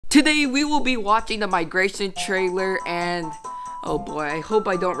Today we will be watching the migration trailer, and oh boy, I hope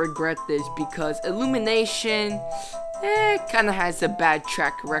I don't regret this because Illumination kinda has a bad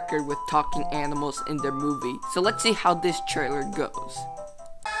track record with talking animals in their movie. So let's see how this trailer goes.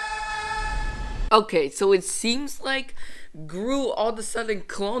 Okay, so it seems like Gru all of a sudden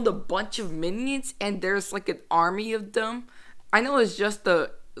cloned a bunch of minions and there's like an army of them. I know it's just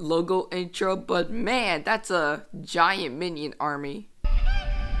the logo intro, but man, that's a giant minion army.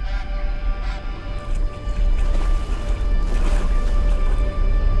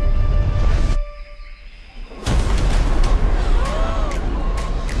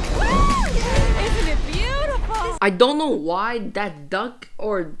 I don't know why that duck,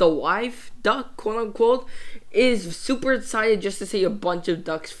 or the wife duck, quote unquote, is super excited just to see a bunch of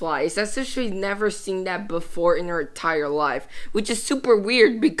ducks fly. It's as if she's never seen that before in her entire life, which is super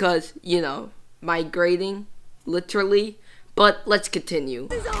weird because, you know, migrating, literally. But let's continue.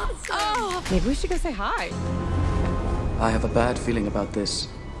 This is awesome. Oh, maybe we should go say hi. I have a bad feeling about this.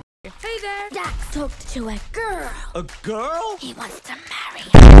 Hey there. Dax talked to a girl. A girl? He wants to marry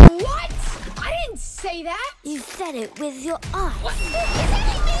her. What? I didn't say that. You said it with your eyes. What?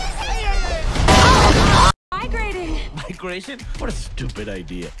 Migrating. Migration? What a stupid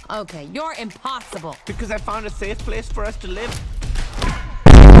idea. Okay, you're impossible. Because I found a safe place for us to live.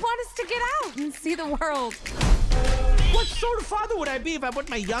 You want us to get out and see the world. What sort of father would I be if I put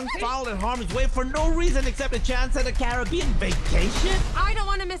my young fowl in harm's way for no reason except a chance at a Caribbean vacation? I don't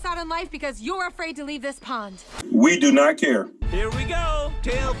want to miss out on life because you're afraid to leave this pond. We do not care. Here we go.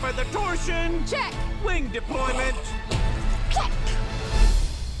 Tail feather torsion. Check. Wing deployment. Check.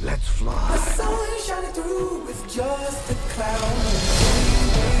 Let's fly. The sun shining through is just a cloud.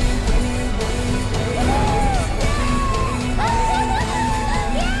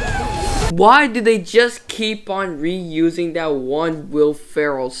 Why do they just keep on reusing that one Will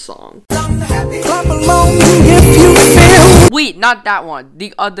Ferrell song? Wait, not that one.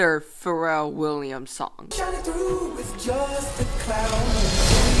 The other Pharrell Williams song.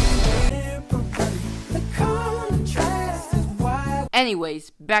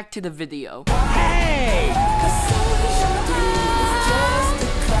 Anyways, back to the video. Hey!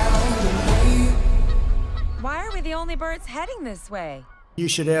 Why are we the only birds heading this way? You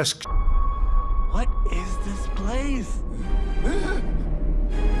should ask. What is this place?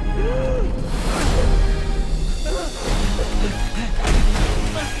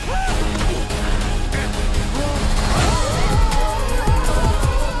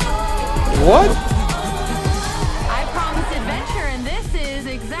 What? I promised adventure, and this is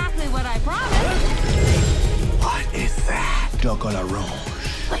exactly what I promised. What is that? Duck à l'orange.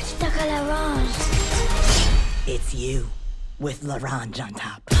 What's the color orange? It's you, with l'orange on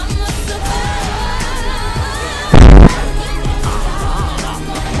top.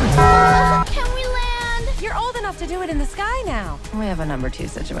 Can we land? You're old enough to do it in the sky now. We have a number 2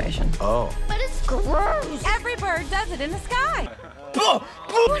 situation. Oh. But it's gross. Every bird does it in the sky.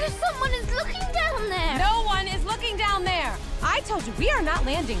 What if someone is looking down there? No one is looking down there. I told you we are not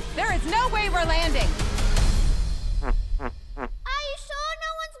landing. There is no way we're landing. Are you sure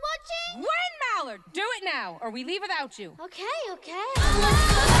no one's watching? When, Mallard? Do it now, or we leave without you. Okay.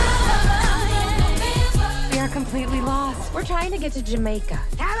 We are completely lost. We're trying to get to Jamaica.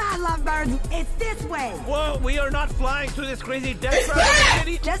 Come on, lovebirds, it's this way. Whoa, we are not flying through this crazy death trap in the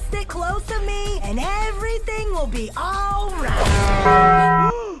city. Just stick close to me, and everything will be all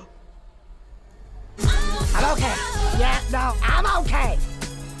right. I'm okay. Yeah, no, I'm okay.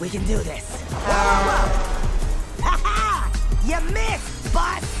 We can do this. Ha-ha! You missed,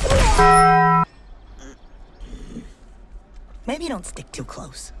 bud. Maybe don't stick too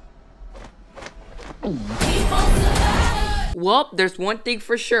close. Well, there's one thing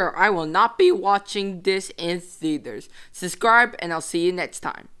for sure. I will not be watching this in theaters. Subscribe and I'll see you next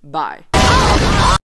time. Bye.